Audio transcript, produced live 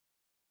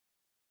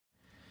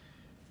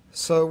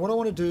So what I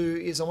want to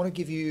do is I want to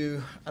give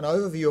you an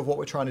overview of what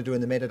we're trying to do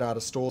in the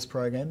Metadata Stores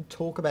program,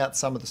 talk about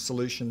some of the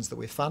solutions that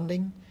we're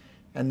funding,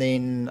 and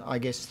then I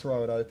guess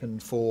throw it open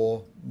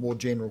for more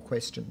general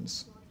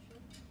questions.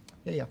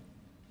 Yeah.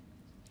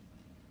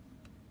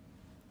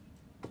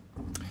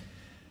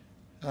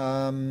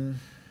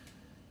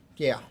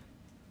 Yeah,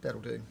 that'll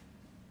do.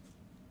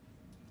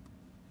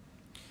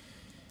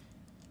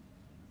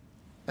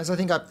 As I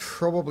think I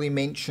probably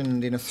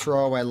mentioned in a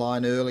throwaway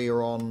line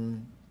earlier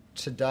on,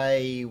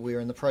 today we're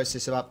in the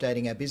process of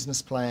updating our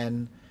business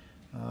plan.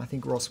 I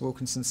think Ross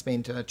Wilkinson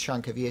spent a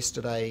chunk of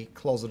yesterday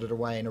closeted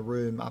away in a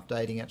room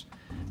updating it.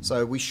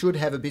 So we should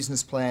have a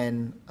business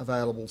plan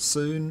available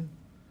soon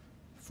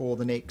for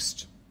the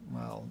next,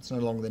 well, it's no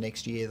longer the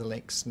next year, the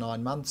next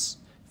 9 months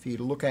for you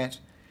to look at.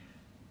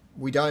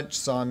 We don't,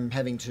 so I'm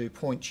having to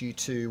point you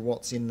to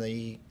what's in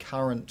the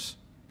current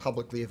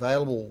publicly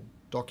available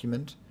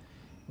document,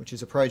 which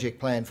is a project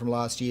plan from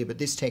last year, but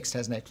this text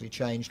hasn't actually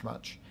changed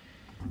much.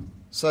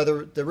 So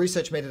the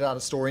Research Metadata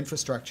Store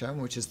Infrastructure,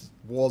 which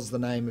was the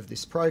name of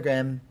this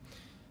program,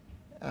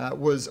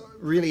 was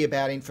really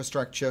about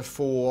infrastructure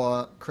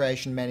for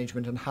creation,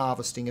 management and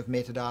harvesting of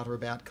metadata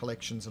about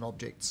collections and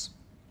objects.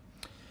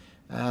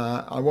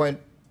 I won't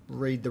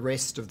read the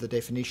rest of the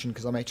definition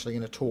because I'm actually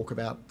going to talk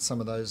about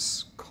some of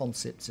those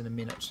concepts in a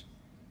minute.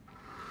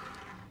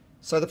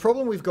 So the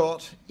problem we've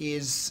got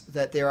is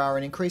that there are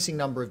an increasing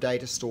number of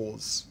data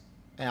stores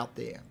out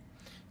there.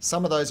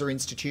 Some of those are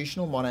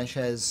institutional. Monash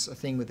has a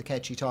thing with the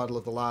catchy title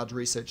of the Large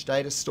Research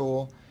Data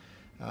Store.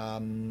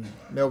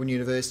 Melbourne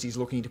University is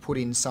looking to put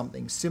in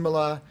something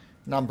similar.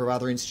 A number of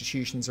other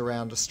institutions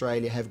around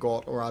Australia have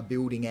got or are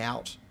building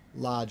out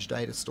large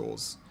data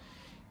stores.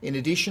 In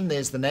addition,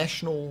 there's the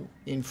national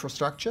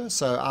infrastructure.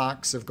 So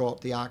ARCs have got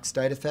the ARCs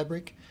data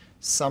fabric.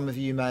 Some of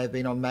you may have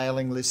been on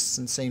mailing lists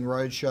and seen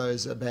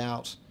roadshows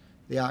about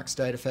the ARCs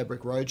data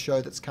fabric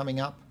roadshow that's coming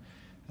up.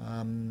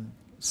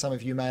 Some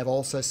of you may have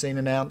also seen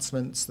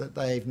announcements that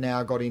they've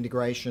now got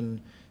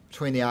integration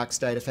between the ARCs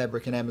data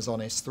fabric and Amazon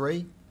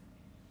S3.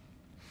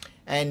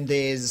 And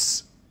there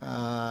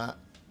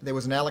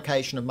was an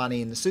allocation of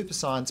money in the super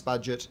science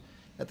budget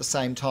at the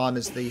same time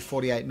as the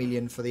 48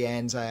 million for the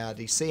ANZ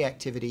ARDC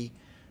activity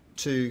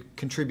to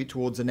contribute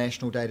towards a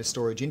national data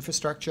storage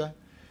infrastructure.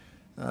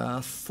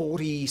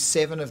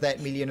 47 of that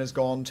million has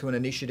gone to an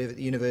initiative at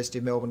the University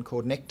of Melbourne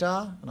called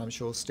Nectar, and I'm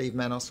sure Steve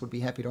Manos would be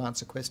happy to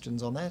answer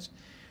questions on that.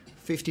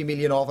 50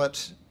 million of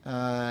it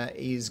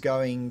is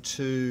going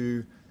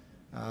to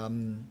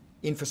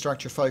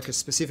infrastructure focused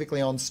specifically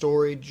on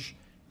storage,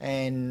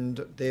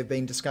 and there have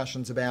been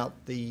discussions about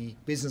the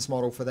business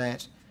model for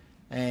that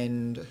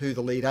and who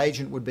the lead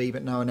agent would be,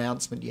 but no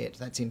announcement yet.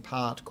 That's in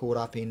part caught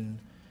up in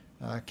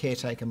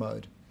caretaker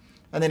mode.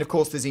 And then of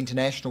course there's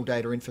international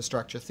data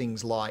infrastructure,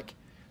 things like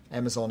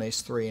Amazon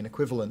S3 and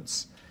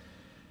equivalents,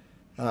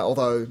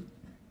 although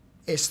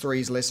S3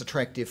 is less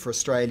attractive for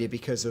Australia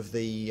because of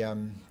the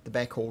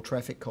backhaul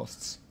traffic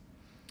costs.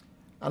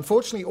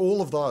 Unfortunately,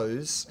 all of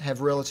those have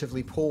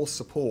relatively poor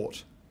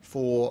support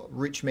for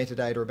rich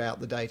metadata about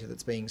the data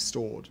that's being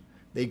stored.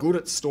 They're good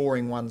at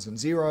storing ones and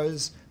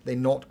zeros, they're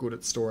not good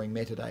at storing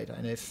metadata.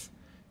 And if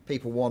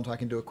people want, I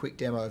can do a quick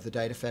demo of the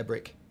data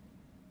fabric.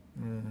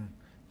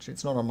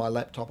 It's not on my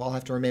laptop. I'll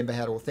have to remember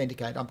how to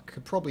authenticate. I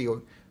could probably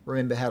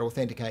remember how to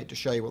authenticate to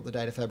show you what the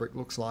data fabric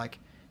looks like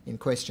in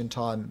question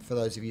time for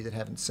those of you that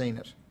haven't seen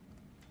it.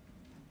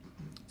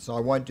 So I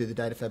won't do the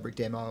data fabric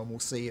demo, and we'll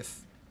see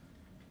if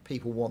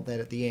people want that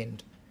at the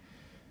end.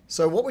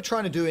 So what we're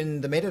trying to do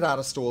in the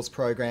Metadata Stores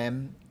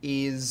program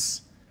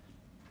is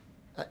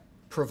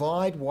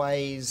provide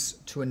ways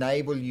to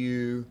enable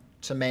you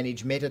to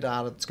manage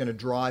metadata that's going to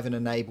drive and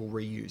enable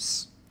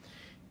reuse.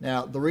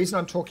 Now, the reason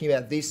I'm talking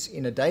about this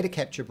in a data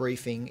capture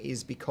briefing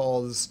is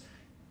because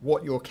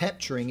what you're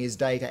capturing is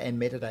data and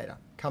metadata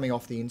coming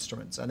off the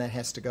instruments, and that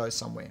has to go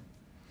somewhere.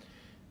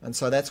 And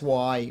so that's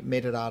why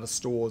metadata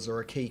stores are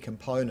a key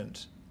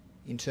component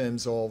in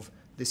terms of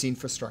this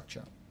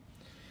infrastructure.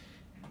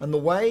 And the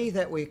way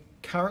that we're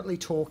currently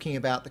talking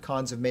about the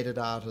kinds of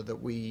metadata that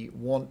we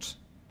want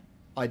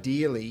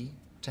ideally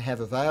to have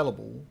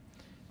available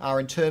are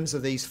in terms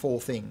of these 4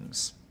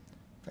 things.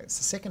 In fact, it's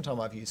the second time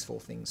I've used 4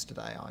 things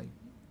today.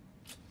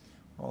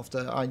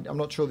 I'm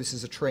not sure this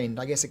is a trend.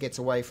 I guess it gets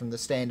away from the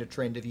standard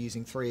trend of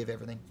using 3 of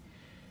everything.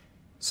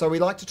 So we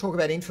like to talk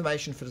about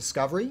information for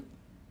discovery,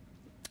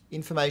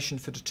 information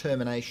for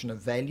determination of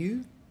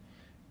value,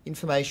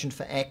 information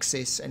for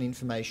access, and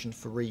information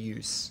for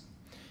reuse.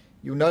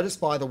 You'll notice,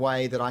 by the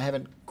way, that I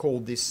haven't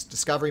called this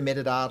discovery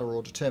metadata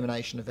or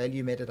determination of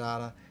value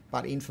metadata,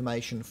 but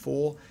information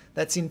for.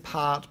 That's in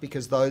part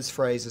because those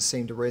phrases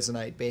seem to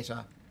resonate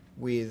better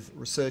with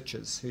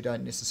researchers who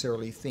don't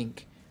necessarily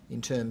think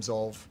in terms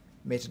of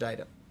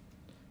metadata.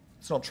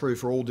 It's not true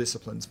for all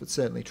disciplines, but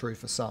certainly true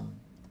for some.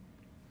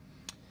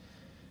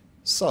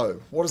 So,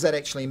 what does that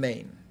actually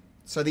mean?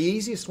 So the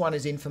easiest one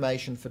is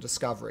information for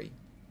discovery.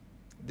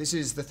 This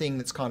is the thing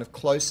that's kind of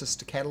closest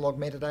to catalogue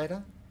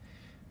metadata.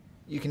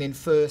 You can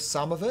infer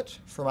some of it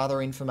from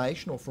other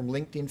information or from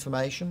linked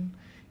information.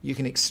 You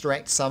can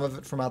extract some of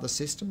it from other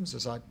systems,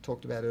 as I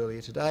talked about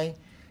earlier today,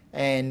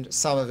 and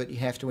some of it you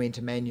have to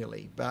enter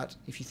manually. But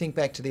if you think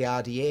back to the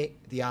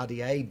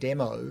RDA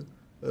demo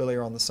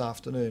earlier on this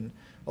afternoon,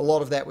 a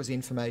lot of that was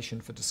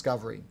information for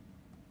discovery.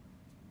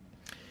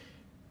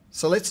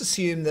 So let's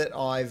assume that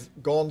I've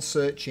gone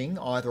searching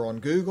either on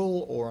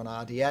Google or on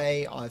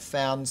RDA. I've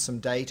found some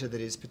data that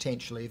is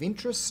potentially of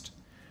interest.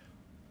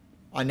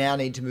 I now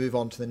need to move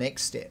on to the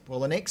next step. Well,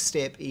 the next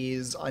step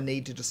is I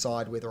need to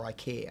decide whether I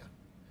care.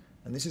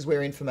 And this is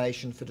where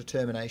information for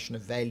determination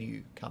of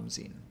value comes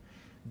in.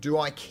 Do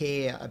I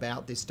care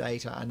about this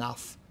data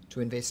enough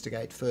to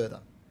investigate further?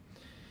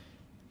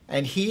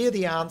 And here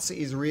the answer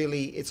is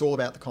really, it's all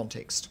about the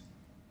context.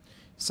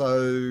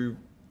 So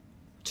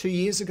 2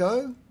 years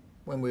ago,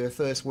 when we were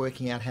first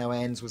working out how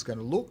ANZ was going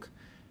to look,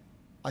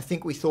 I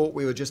think we thought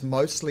we were just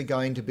mostly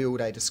going to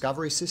build a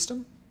discovery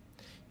system.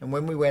 And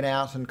when we went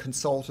out and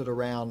consulted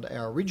around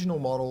our original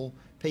model,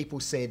 people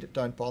said,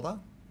 don't bother.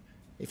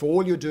 If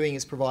all you're doing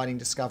is providing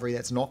discovery,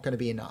 that's not going to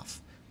be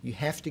enough. You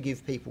have to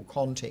give people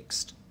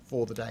context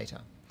for the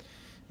data.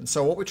 And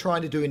so what we're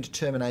trying to do in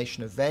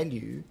determination of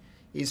value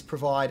is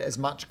provide as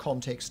much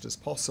context as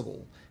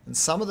possible. And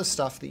some of the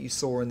stuff that you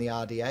saw in the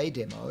RDA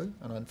demo,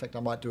 and in fact I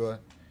might do a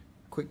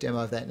quick demo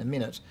of that in a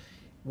minute,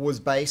 was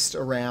based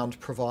around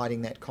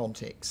providing that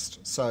context.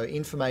 So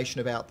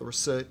information about the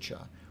researcher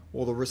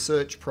or the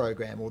research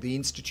program or the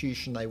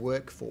institution they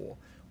work for,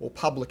 or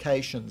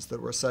publications that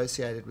were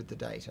associated with the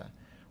data,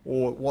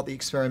 or what the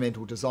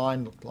experimental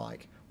design looked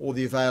like, or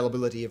the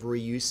availability of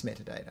reuse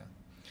metadata.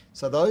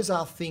 So those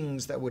are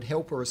things that would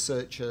help a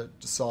researcher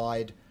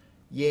decide,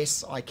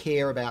 yes, I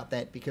care about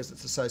that because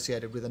it's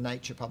associated with a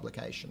Nature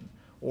publication,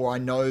 or I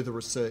know the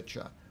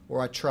researcher,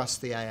 or I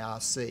trust the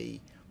ARC,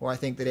 or I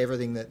think that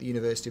everything that the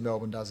University of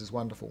Melbourne does is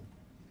wonderful,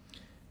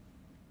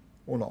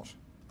 or not.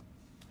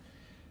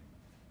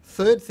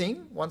 Third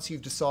thing, once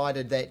you've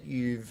decided that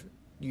you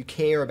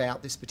care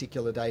about this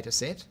particular data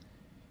set,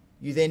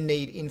 you then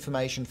need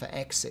information for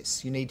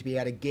access. You need to be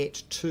able to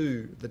get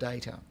to the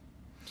data.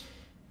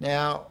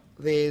 Now,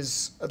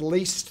 there's at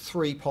least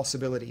 3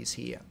 possibilities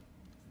here.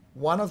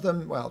 One of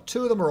them, well,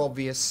 2 of them are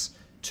obvious.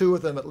 2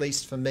 of them, at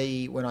least for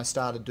me, when I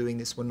started doing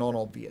this, were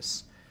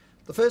non-obvious.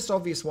 The first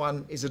obvious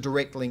one is a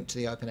direct link to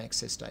the open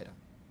access data.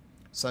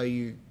 So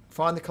you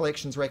find the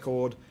collections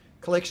record.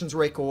 Collections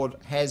record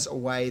has a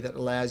way that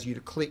allows you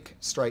to click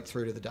straight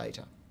through to the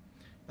data.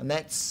 And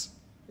that's,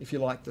 if you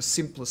like, the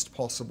simplest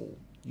possible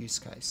use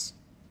case.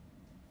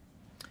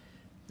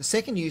 The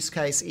second use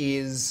case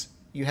is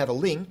you have a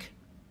link,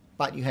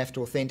 but you have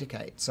to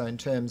authenticate. So in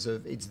terms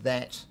of, it's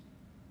that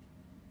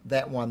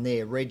one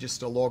there,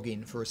 register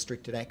login for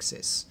restricted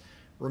access.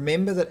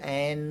 Remember that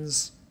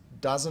ANZ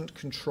doesn't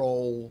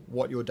control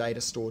what your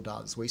data store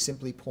does. We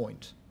simply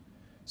point.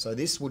 So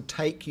this would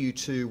take you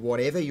to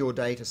whatever your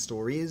data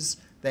store is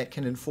that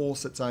can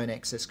enforce its own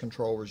access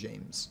control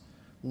regimes.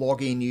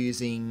 Log in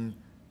using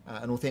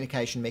an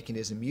authentication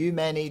mechanism you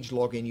manage,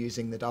 log in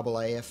using the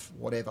AAF,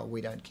 whatever, we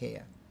don't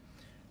care.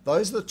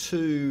 Those are the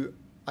 2,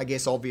 I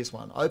guess, obvious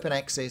ones: open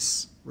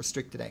access,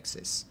 restricted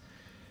access.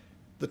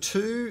 The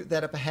 2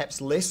 that are perhaps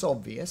less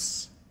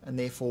obvious and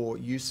therefore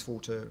useful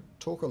to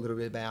talk a little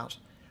bit about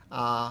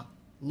are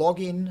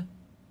login,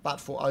 but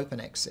for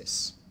open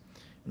access.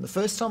 And the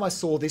first time I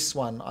saw this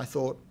one, I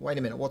thought, wait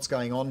a minute, what's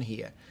going on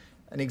here?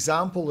 An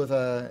example of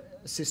a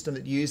system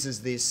that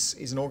uses this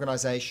is an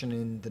organisation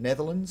in the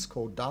Netherlands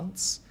called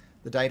DANS,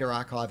 the Data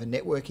Archive and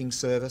Networking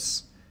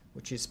Service,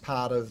 which is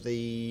part of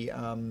the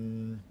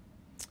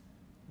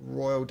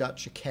Royal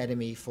Dutch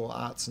Academy for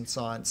Arts and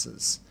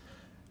Sciences.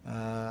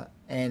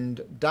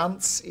 And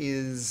DANS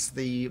is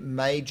the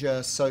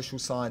major social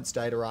science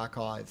data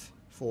archive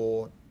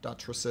for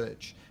Dutch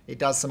research. It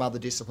does some other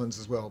disciplines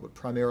as well, but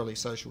primarily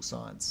social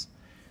science.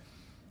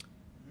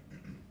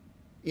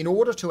 In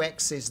order to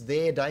access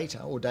their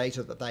data, or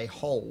data that they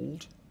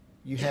hold,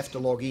 you have to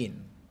log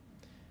in.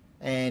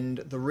 And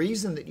the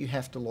reason that you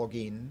have to log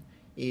in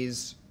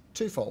is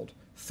twofold.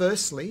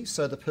 Firstly,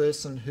 so the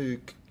person who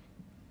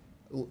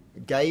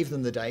gave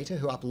them the data,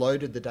 who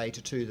uploaded the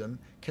data to them,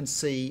 can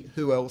see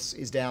who else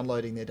is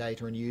downloading their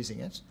data and using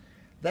it.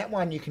 That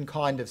one you can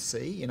kind of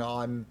see. You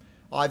know,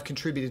 I've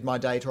contributed my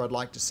data, I'd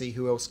like to see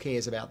who else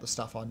cares about the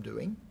stuff I'm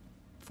doing.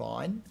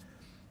 Fine.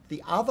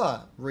 The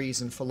other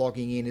reason for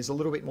logging in is a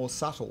little bit more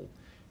subtle.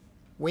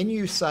 When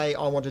you say,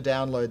 I want to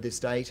download this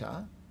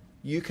data,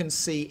 you can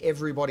see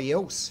everybody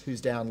else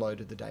who's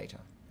downloaded the data.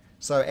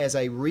 So as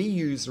a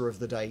reuser of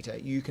the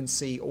data, you can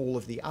see all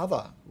of the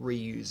other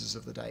reusers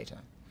of the data.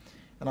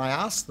 And I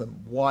asked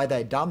them why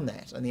they'd done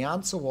that, and the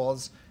answer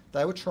was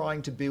they were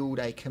trying to build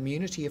a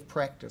community of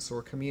practice or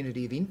a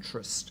community of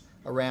interest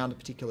around a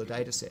particular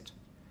data set,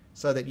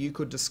 so that you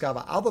could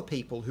discover other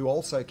people who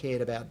also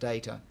cared about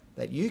data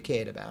that you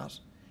cared about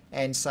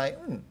and say,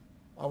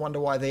 I wonder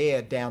why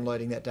they're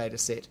downloading that data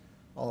set.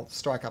 I'll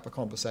strike up a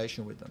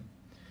conversation with them.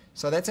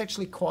 So that's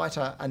actually quite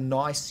a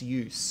nice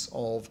use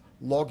of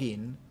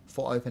login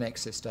for open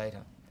access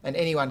data. And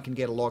anyone can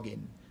get a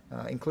login,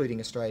 including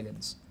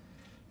Australians.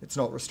 It's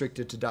not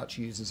restricted to Dutch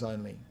users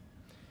only.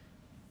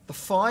 The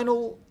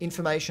final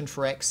information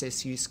for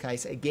access use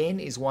case, again,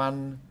 is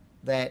one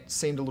that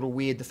seemed a little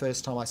weird the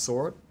first time I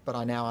saw it, but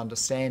I now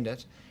understand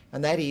it.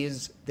 And that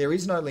is, there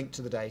is no link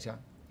to the data.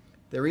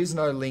 There is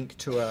no link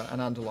to an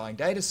underlying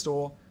data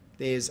store.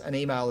 There's an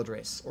email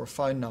address or a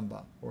phone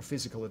number or a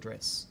physical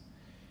address.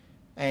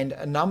 And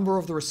a number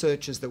of the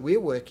researchers that we're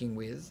working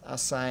with are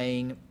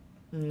saying,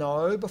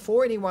 no,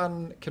 before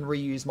anyone can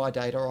reuse my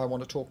data, I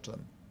want to talk to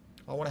them.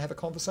 I want to have a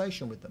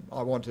conversation with them.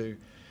 I want to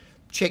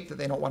check that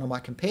they're not one of my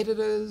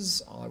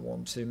competitors. I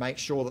want to make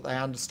sure that they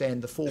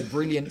understand the full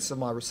brilliance of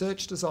my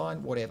research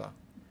design, whatever.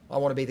 I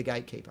want to be the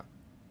gatekeeper.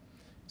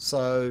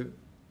 So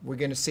we're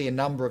going to see a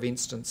number of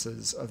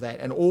instances of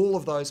that, and all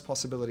of those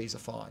possibilities are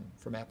fine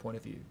from our point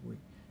of view. We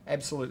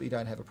absolutely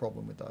don't have a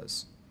problem with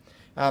those.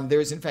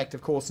 There is, in fact,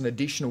 of course, an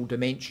additional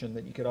dimension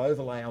that you could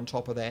overlay on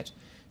top of that,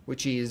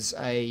 which is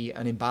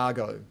an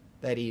embargo.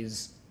 That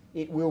is,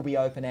 it will be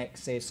open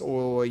access,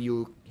 or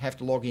you have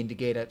to log in to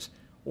get it,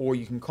 or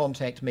you can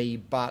contact me,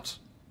 but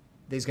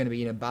there's going to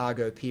be an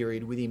embargo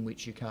period within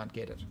which you can't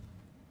get it.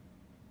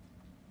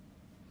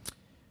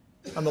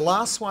 And the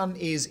last one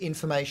is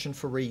information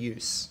for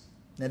reuse.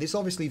 Now, this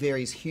obviously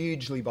varies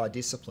hugely by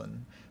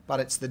discipline, but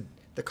it's the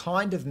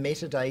kind of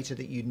metadata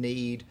that you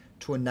need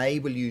to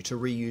enable you to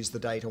reuse the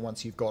data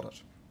once you've got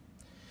it.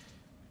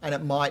 And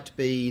it might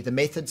be the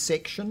method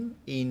section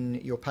in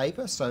your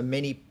paper. So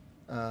many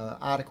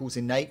articles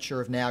in Nature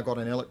have now got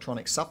an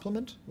electronic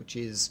supplement, which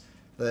is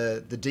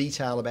the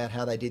detail about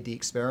how they did the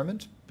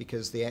experiment,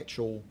 because the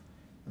actual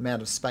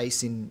amount of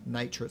space in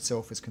Nature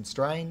itself is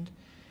constrained.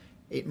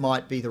 It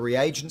might be the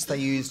reagents they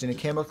used in a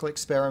chemical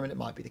experiment. It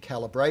might be the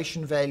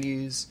calibration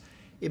values.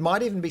 It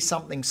might even be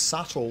something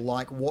subtle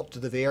like, what do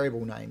the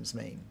variable names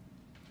mean?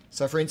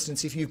 So for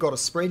instance, if you've got a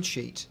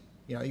spreadsheet,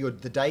 you know,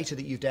 the data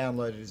that you've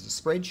downloaded is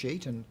a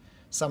spreadsheet, and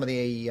some of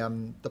the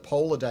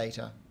polar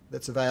data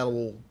that's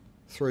available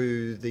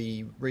through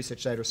the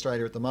Research Data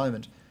Australia at the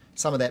moment,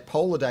 some of that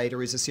polar data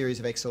is a series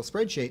of Excel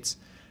spreadsheets,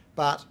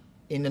 but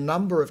in a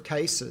number of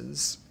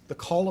cases, the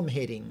column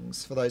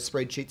headings for those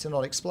spreadsheets are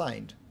not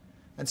explained.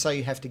 And so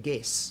you have to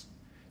guess.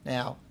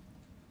 Now,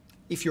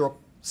 if you're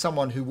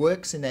someone who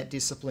works in that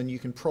discipline, you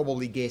can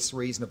probably guess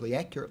reasonably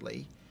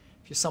accurately.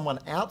 If you're someone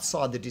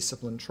outside the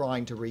discipline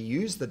trying to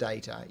reuse the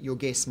data, your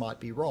guess might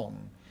be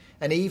wrong.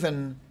 And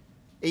even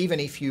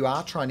if you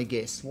are trying to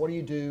guess, what do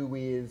you do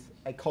with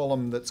a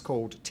column that's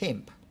called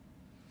temp?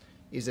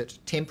 Is it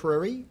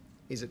temporary?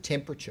 Is it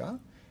temperature?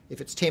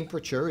 If it's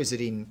temperature, is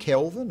it in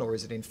Kelvin, or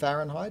is it in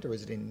Fahrenheit, or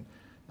is it in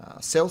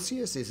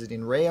Celsius? Is it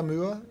in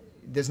Réaumur?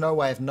 There's no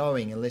way of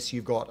knowing unless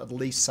you've got at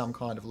least some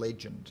kind of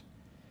legend.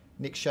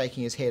 Nick's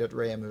shaking his head at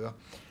Réaumur.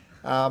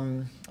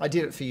 I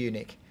did it for you,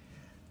 Nick.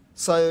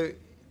 So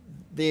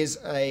there's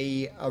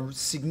a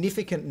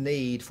significant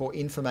need for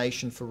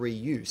information for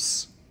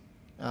reuse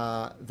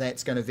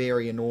that's going to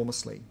vary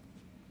enormously.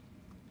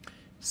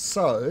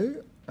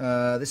 So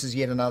this is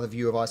yet another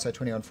view of ISO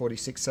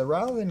 2146. So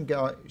rather than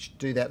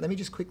do that, let me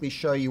just quickly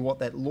show you what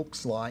that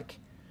looks like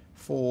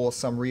for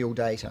some real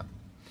data.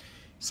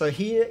 So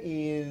here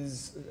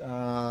is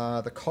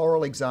the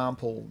coral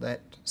example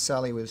that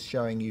Sally was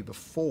showing you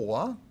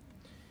before.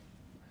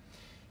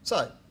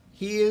 So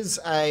here's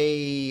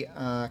a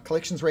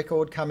collections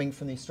record coming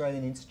from the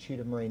Australian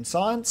Institute of Marine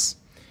Science,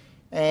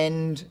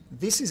 and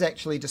this is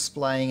actually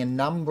displaying a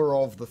number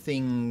of the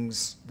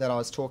things that I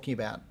was talking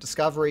about: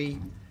 discovery,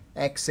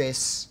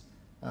 access,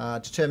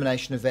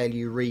 determination of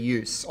value,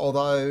 reuse,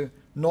 although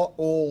not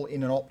all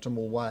in an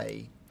optimal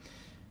way.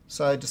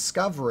 So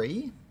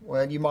discovery,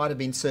 well, you might have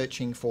been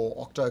searching for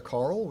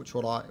octocoral,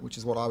 which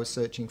is what I was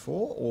searching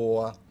for,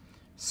 or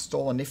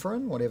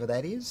stoloniferin, whatever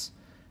that is.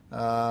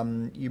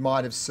 You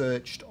might have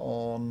searched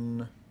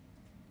on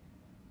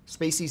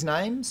species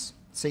names,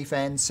 sea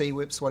fans, sea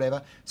whips,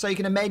 whatever. So you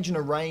can imagine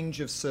a range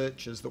of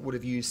searches that would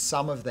have used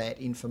some of that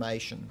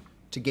information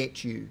to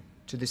get you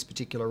to this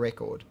particular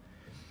record.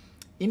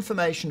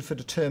 Information for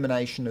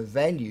determination of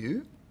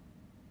value.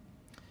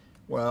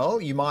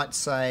 Well, you might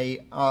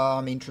say,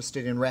 I'm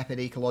interested in rapid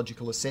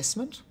ecological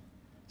assessment.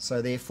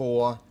 So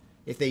therefore,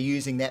 if they're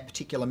using that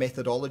particular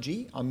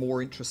methodology, I'm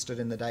more interested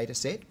in the data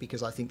set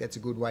because I think that's a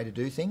good way to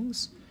do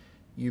things.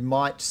 You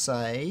might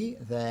say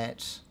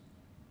that,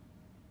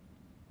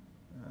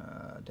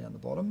 down the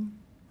bottom,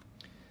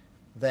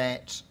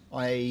 that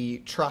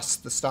I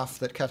trust the stuff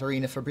that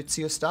Caterina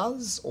Fabricius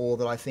does, or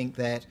that I think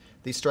that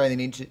the Australian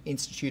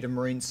Institute of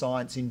Marine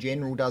Science in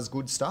general does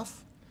good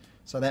stuff.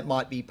 So that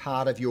might be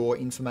part of your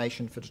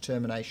information for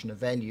determination of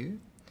value.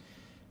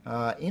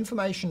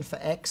 Information for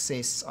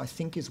access, I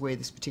think, is where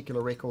this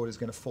particular record is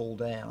going to fall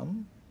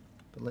down.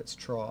 But let's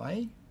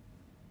try.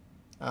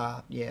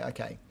 Yeah,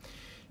 okay.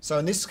 So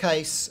in this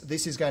case,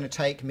 this is going to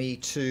take me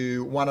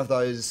to one of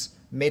those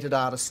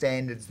metadata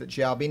standards that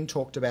Xiaobin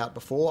talked about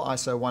before,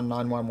 ISO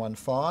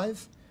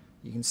 19115.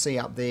 You can see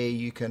up there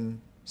you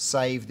can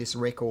save this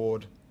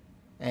record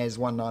as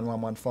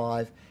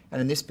 19115.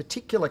 And in this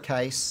particular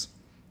case,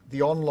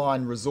 the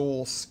online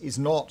resource is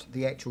not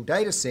the actual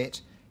data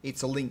set,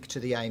 it's a link to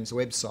the AIMS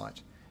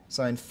website.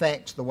 So in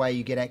fact, the way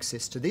you get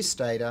access to this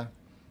data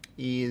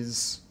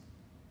is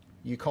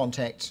you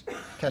contact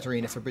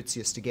Katerina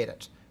Fabricius to get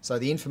it. So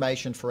the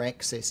information for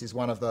access is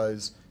one of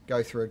those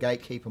go through a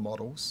gatekeeper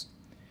models.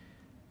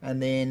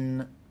 And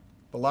then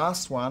the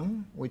last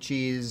one, which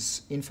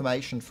is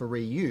information for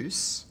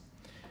reuse,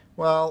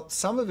 well,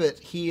 some of it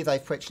here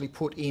they've actually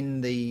put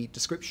in the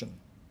description.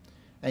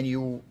 And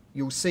you'll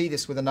see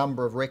this with a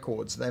number of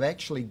records. They've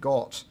actually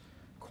got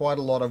quite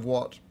a lot of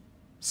what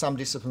some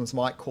disciplines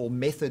might call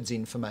methods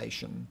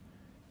information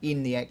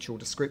in the actual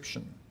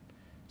description.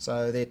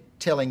 So they're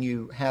telling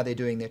you how they're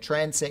doing their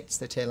transects,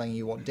 they're telling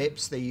you what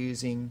depths they're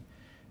using,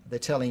 they're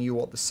telling you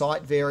what the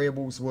site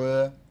variables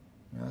were,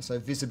 so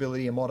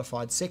visibility and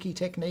modified Secchi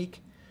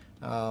technique.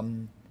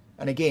 And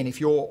again, if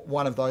you're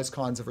one of those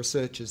kinds of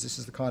researchers, this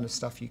is the kind of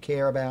stuff you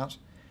care about.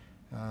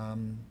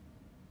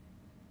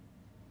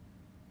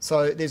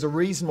 So there's a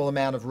reasonable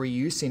amount of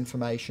reuse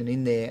information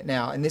in there.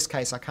 Now, in this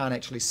case, I can't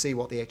actually see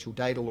what the actual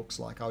data looks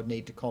like. I would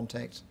need to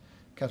contact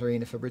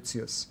Katerina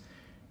Fabricius.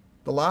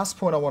 The last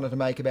point I wanted to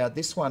make about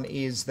this one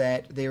is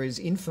that there is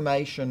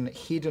information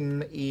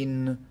hidden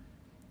in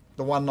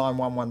the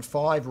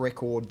 19115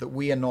 record that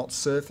we are not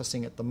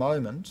surfacing at the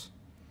moment.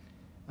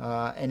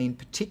 And in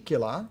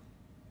particular,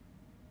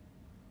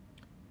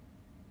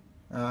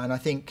 and I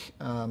think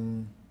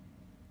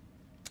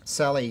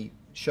Sally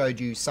showed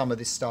you some of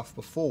this stuff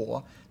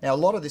before. Now, a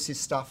lot of this is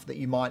stuff that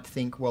you might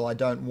think, well, I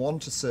don't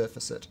want to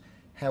surface it.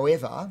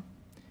 However,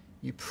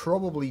 you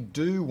probably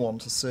do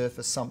want to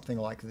surface something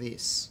like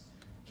this.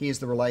 Here's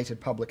the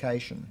related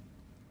publication.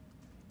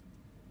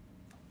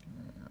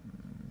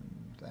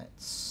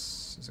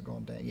 Has it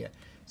gone down? Yeah.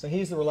 So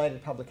here's the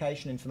related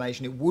publication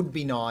information. It would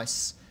be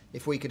nice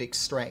if we could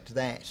extract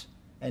that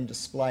and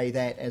display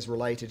that as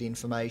related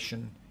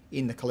information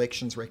in the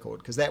collections record,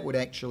 because that would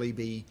actually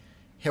be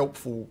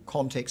helpful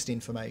context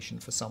information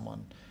for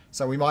someone.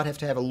 So we might have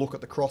to have a look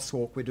at the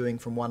crosswalk we're doing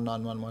from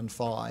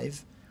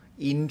 19115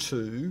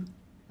 into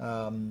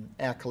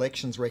our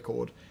collections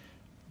record.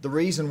 The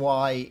reason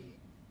why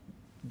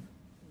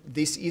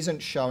this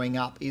isn't showing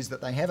up is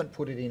that they haven't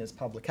put it in as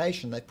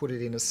publication, they've put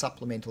it in as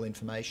supplemental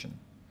information.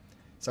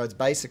 So it's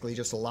basically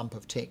just a lump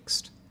of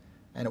text,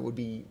 and it would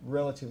be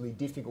relatively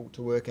difficult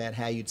to work out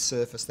how you'd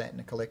surface that in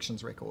a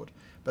collections record.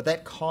 But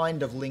that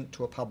kind of link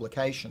to a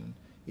publication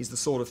is the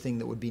sort of thing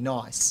that would be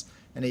nice.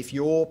 And if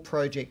your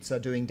projects are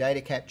doing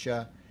data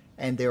capture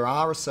and there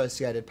are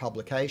associated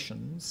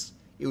publications,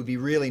 it would be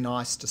really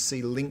nice to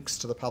see links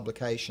to the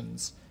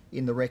publications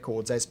in the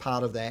records as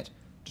part of that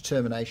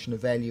determination of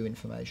value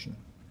information.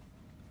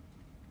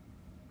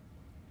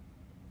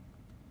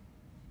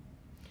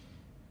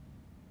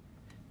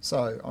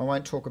 So I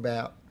won't talk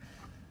about,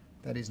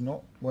 that is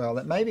not, well,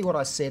 that may be what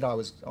I said I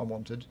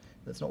wanted,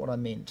 that's not what I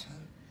meant.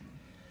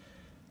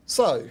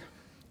 So,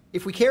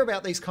 if we care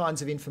about these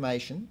kinds of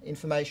information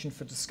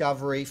for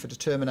discovery, for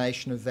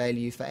determination of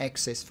value, for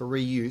access, for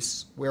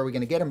reuse, where are we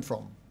going to get them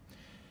from?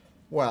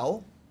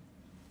 Well,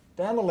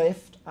 down the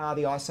left are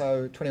the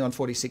ISO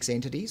 2146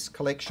 entities,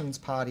 collections,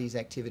 parties,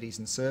 activities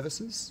and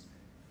services.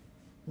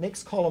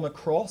 Next column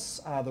across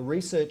are the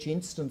research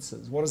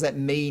instances. What does that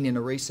mean in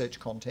a research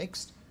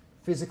context?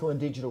 Physical and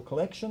digital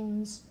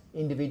collections,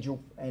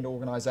 individual and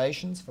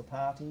organisations for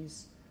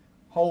parties,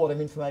 whole lot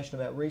of information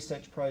about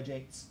research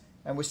projects,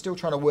 and we're still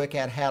trying to work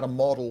out how to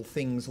model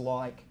things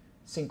like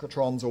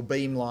synchrotrons or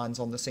beamlines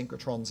on the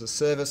synchrotrons as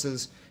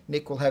services.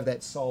 Nick will have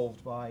that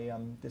solved by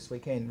this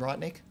weekend, right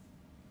Nick?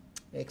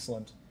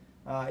 Excellent.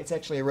 It's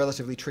actually a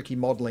relatively tricky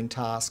modelling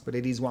task, but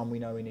it is one we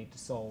know we need to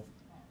solve.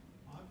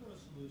 I've got a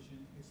solution.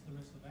 It's the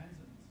rest of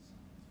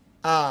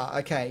answers.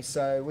 Okay,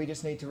 so we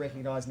just need to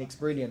recognise Nick's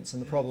brilliance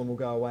and the problem will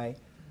go away.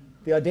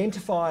 The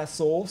identifier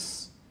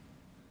source,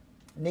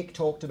 Nick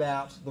talked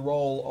about the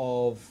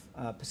role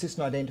of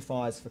persistent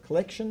identifiers for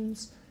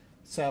collections.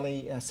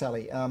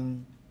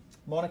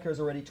 Monica has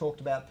already talked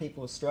about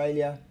People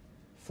Australia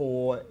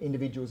for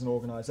individuals and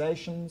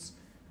organisations.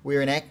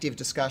 We're in active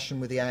discussion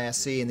with the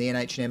ARC and the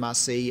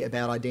NHMRC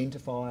about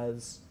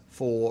identifiers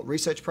for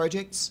research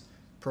projects,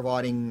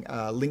 providing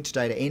linked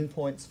data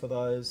endpoints for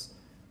those.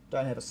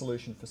 Don't have a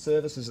solution for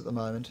services at the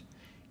moment.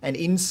 And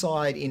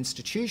inside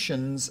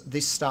institutions,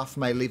 this stuff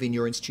may live in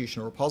your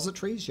institutional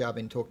repositories.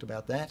 Yabin talked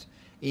about that.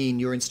 In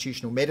your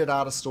institutional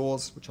metadata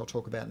stores, which I'll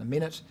talk about in a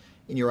minute.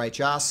 In your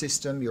HR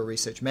system, your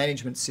research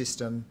management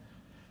system.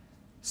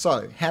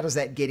 So how does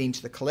that get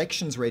into the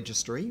collections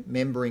registry?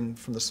 Remembering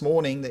from this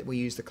morning that we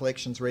use the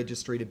collections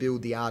registry to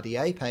build the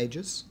RDA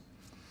pages.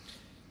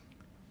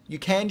 You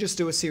can just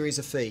do a series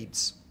of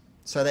feeds.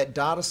 So that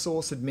data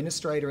source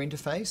administrator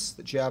interface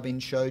that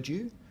Xiaobin showed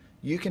you,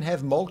 you can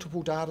have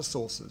multiple data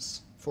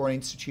sources for an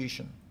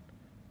institution.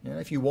 You know,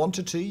 if you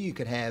wanted to, you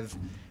could have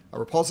a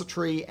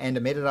repository and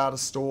a metadata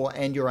store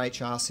and your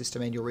HR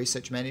system and your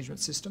research management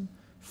system.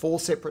 4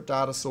 separate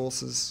data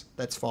sources,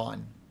 that's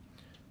fine.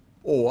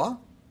 Or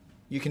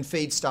you can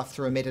feed stuff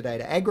through a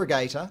metadata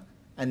aggregator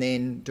and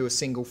then do a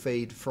single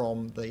feed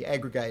from the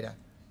aggregator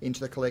into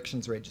the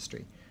collections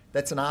registry.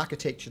 That's an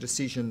architecture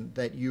decision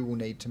that you will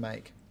need to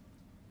make.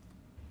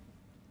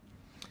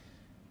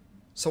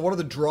 So what are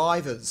the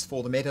drivers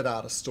for the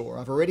metadata store?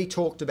 I've already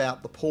talked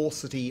about the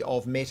paucity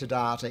of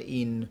metadata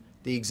in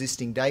the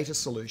existing data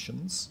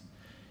solutions.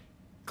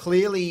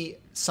 Clearly,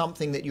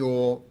 something that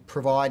you're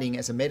providing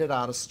as a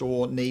metadata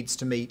store needs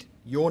to meet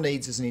your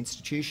needs as an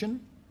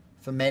institution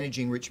for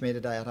managing rich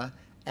metadata,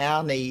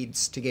 our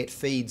needs to get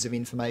feeds of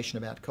information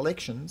about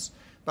collections,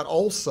 but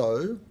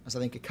also, as I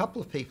think a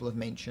couple of people have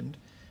mentioned,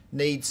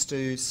 needs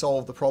to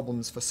solve the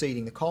problems for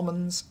seeding the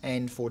commons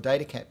and for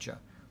data capture,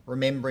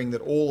 remembering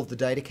that all of the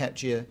data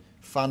capture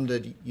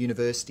funded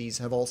universities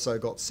have also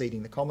got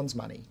seeding the commons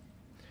money.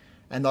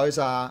 And those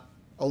are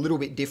a little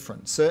bit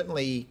different.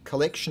 Certainly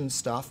collection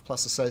stuff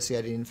plus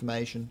associated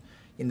information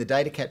in the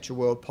data capture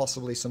world,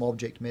 possibly some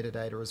object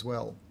metadata as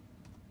well.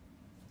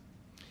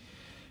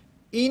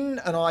 In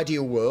an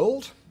ideal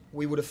world,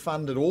 we would have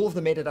funded all of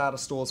the metadata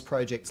stores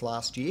projects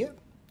last year.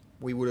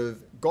 We would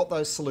have got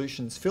those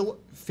solutions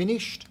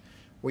finished.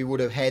 We would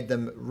have had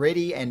them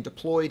ready and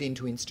deployed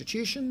into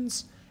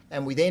institutions.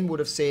 And we then would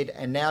have said,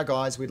 and now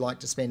guys, we'd like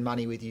to spend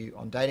money with you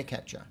on data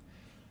capture.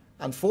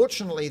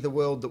 Unfortunately, the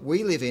world that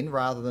we live in,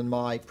 rather than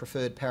my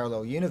preferred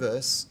parallel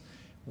universe,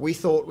 we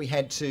thought we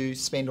had to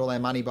spend all our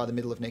money by the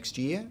middle of next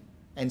year,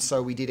 and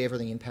so we did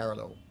everything in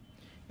parallel.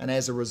 And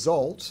as a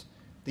result,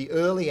 the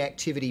early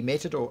activity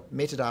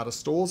metadata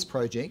stores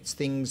projects,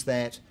 things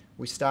that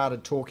we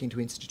started talking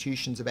to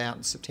institutions about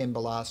in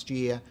September last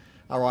year,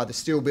 are either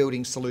still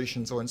building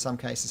solutions or in some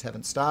cases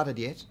haven't started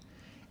yet.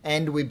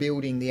 And we're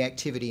building the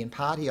activity and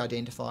party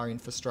identifier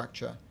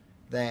infrastructure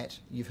that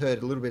you've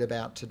heard a little bit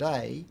about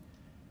today.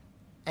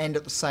 And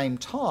at the same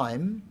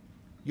time,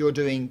 you're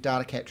doing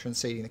data capture and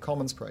seeding the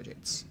commons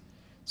projects.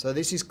 So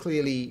this is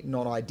clearly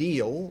not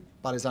ideal,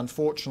 but is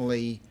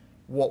unfortunately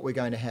what we're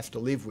going to have to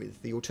live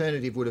with. The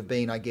alternative would have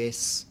been, I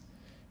guess,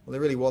 well, there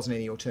really wasn't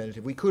any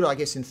alternative. We could, I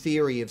guess, in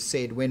theory have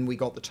said when we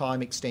got the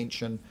time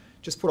extension,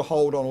 just put a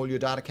hold on all your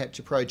data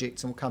capture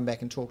projects and we'll come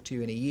back and talk to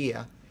you in a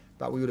year,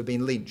 but we would have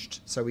been lynched,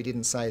 so we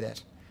didn't say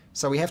that.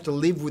 So we have to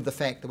live with the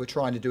fact that we're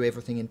trying to do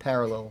everything in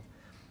parallel.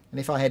 And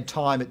if I had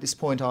time at this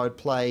point, I would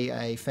play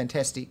a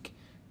fantastic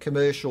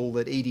commercial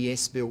that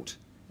EDS built.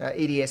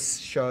 EDS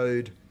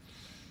showed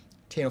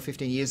 10 or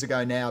 15 years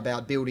ago now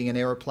about building an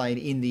aeroplane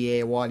in the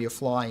air while you're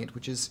flying it,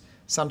 which is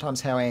sometimes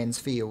how ANZ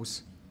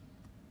feels.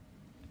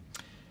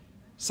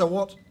 So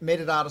what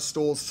metadata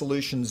stores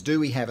solutions do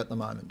we have at the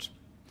moment?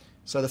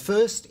 So the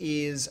first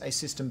is a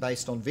system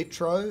based on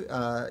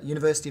Vitro.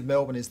 University of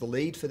Melbourne is the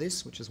lead for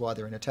this, which is why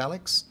they're in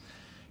italics.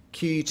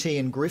 QUT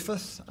and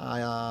Griffith,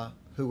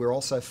 who we're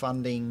also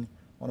funding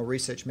on a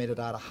research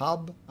metadata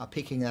hub, are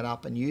picking that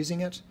up and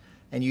using it.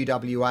 And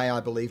UWA, I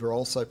believe, are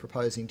also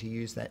proposing to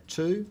use that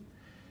too.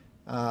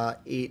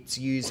 It's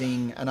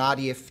using an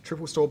RDF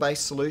triple store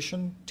based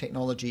solution,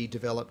 technology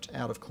developed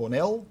out of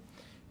Cornell.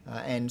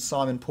 And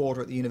Simon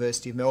Porter at the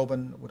University of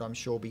Melbourne would, I'm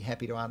sure, be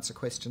happy to answer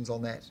questions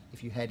on that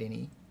if you had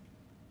any.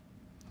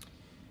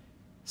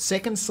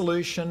 Second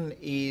solution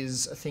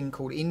is a thing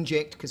called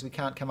Inject, because we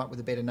can't come up with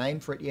a better name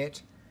for it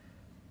yet.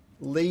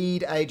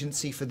 Lead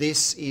agency for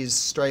this is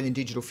Australian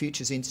Digital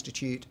Futures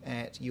Institute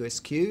at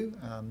USQ.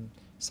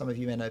 Some of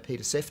you may know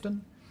Peter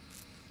Sefton.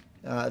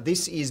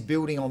 This is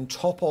building on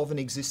top of an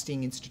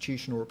existing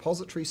institutional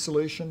repository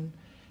solution,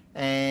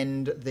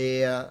 and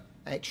they're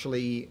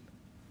actually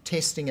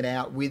testing it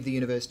out with the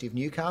University of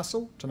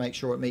Newcastle to make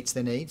sure it meets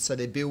their needs. So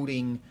they're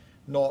building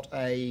not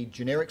a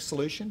generic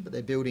solution, but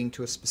they're building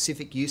to a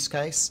specific use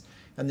case.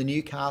 And the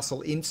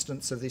Newcastle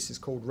instance of this is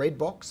called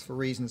Redbox for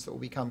reasons that will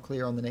become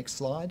clear on the next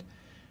slide.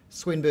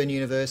 Swinburne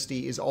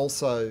University is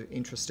also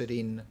interested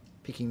in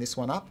picking this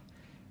one up.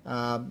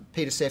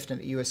 Peter Sefton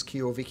at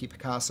USQ or Vicky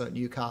Picasso at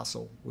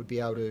Newcastle would be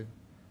able to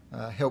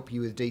help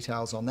you with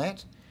details on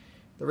that.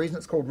 The reason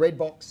it's called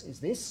Redbox is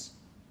this.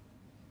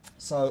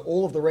 So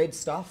all of the red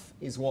stuff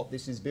is what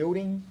this is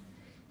building.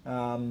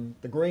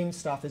 The green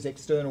stuff is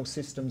external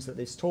systems that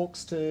this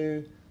talks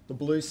to. The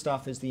blue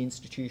stuff is the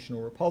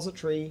institutional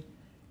repository.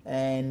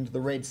 And the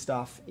red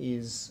stuff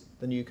is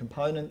the new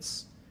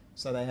components.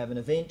 So they have an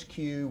event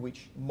queue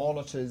which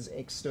monitors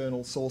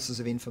external sources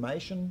of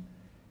information.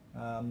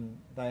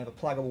 They have a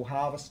pluggable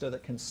harvester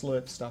that can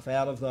slurp stuff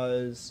out of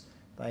those.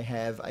 They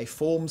have a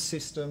forms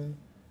system,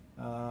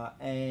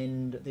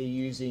 and they're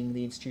using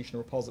the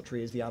institutional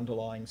repository as the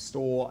underlying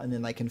store, and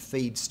then they can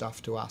feed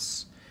stuff to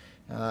us.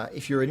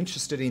 If you're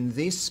interested in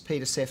this,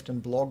 Peter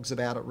Sefton blogs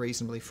about it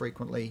reasonably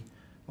frequently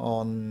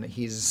on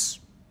his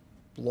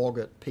blog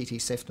at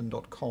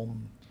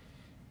ptsefton.com.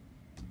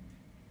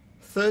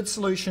 Third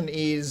solution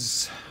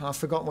is, I've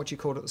forgotten what you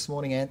called it this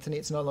morning, Anthony.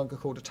 It's no longer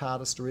called a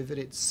TARDIS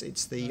derivative.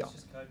 It's the... No, it's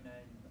just code name.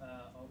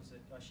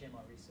 I share my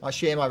research. I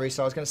share my research.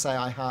 I was going to say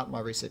I heart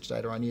my research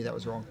data. I knew that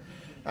was wrong.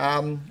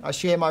 I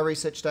share my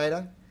research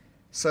data.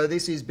 So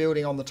this is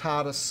building on the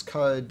TARDIS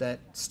code that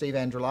Steve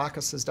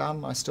Androulakis has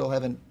done. I still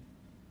haven't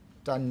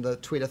done the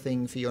Twitter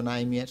thing for your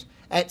name yet.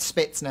 At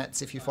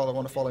Spetsnats, if you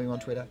want to follow him on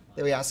Twitter.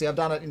 There we are. See, I've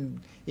done it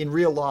in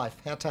real life.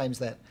 How tame's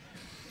that?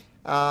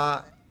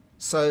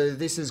 So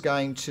this is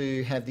going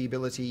to have the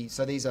ability,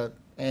 so these are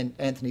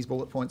Anthony's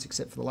bullet points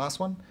except for the last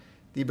one.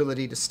 the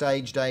ability to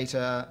stage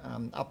data,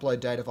 upload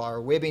data via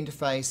a web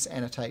interface,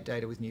 annotate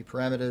data with new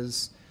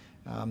parameters,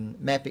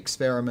 map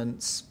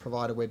experiments,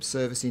 provide a web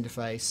service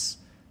interface,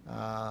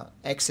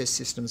 access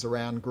systems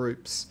around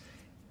groups.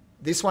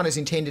 This one is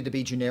intended to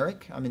be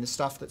generic. I mean, the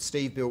stuff that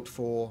Steve built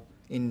for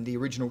in the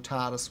original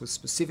TARDIS was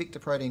specific to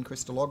protein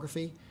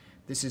crystallography.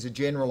 This is a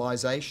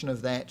generalisation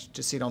of that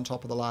to sit on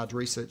top of the large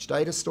research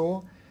data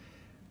store.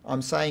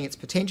 I'm saying it's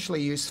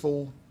potentially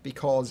useful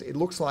because it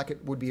looks like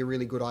it would be a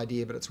really good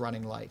idea, but it's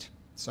running late.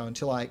 So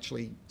until I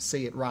actually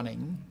see it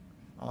running,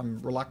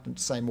 I'm reluctant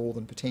to say more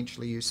than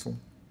potentially useful.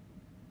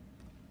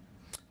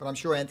 But I'm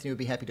sure Anthony would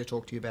be happy to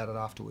talk to you about it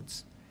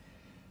afterwards.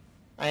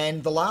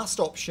 And the last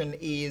option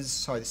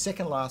is, the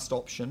second last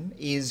option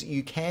is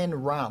you can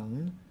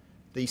run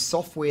the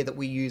software that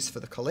we use for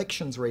the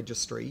collections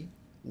registry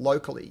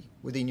locally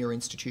within your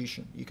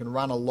institution. You can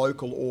run a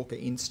local Orca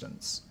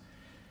instance.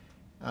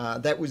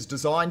 That was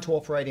designed to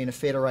operate in a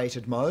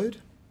federated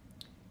mode,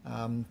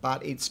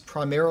 but it's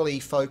primarily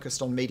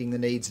focused on meeting the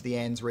needs of the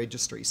ANZ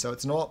registry. So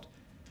it's not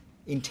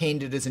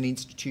intended as an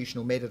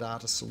institutional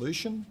metadata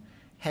solution.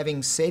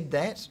 Having said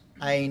that,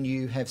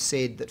 ANU have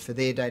said that for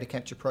their data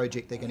capture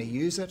project they're going to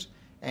use it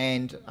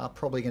and are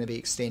probably going to be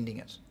extending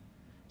it.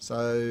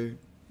 So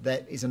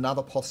that is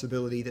another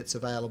possibility that's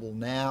available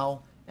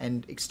now,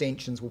 and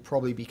extensions will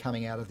probably be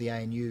coming out of the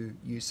ANU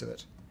use of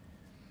it.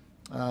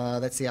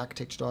 That's the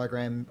architecture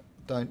diagram.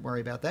 Don't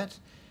worry about that.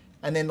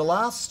 And then the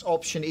last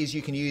option is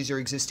you can use your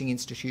existing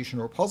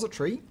institutional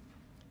repository,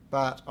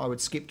 but I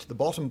would skip to the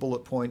bottom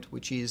bullet point,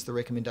 which is the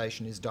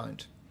recommendation is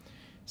don't.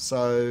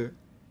 So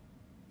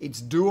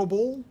it's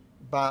doable,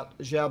 but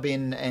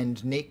Xiaobin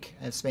and Nick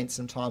have spent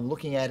some time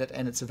looking at it,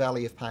 and it's a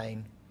valley of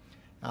pain.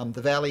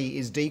 The valley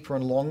is deeper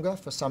and longer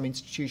for some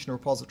institutional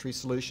repository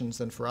solutions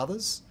than for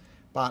others,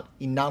 but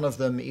in none of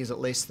them is it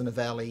less than a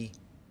valley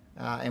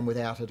and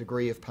without a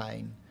degree of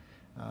pain.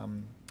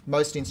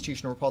 Most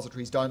institutional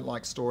repositories don't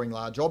like storing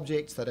large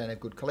objects, they don't have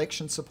good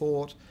collection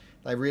support,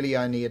 they really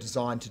only are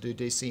designed to do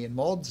DC and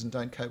mods and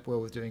don't cope well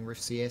with doing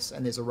RIF-CS,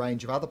 and there's a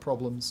range of other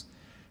problems.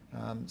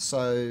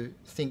 So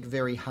think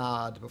very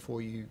hard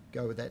before you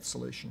go with that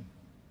solution.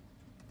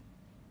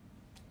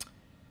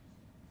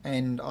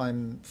 And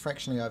I'm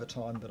fractionally over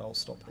time, but I'll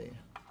stop there.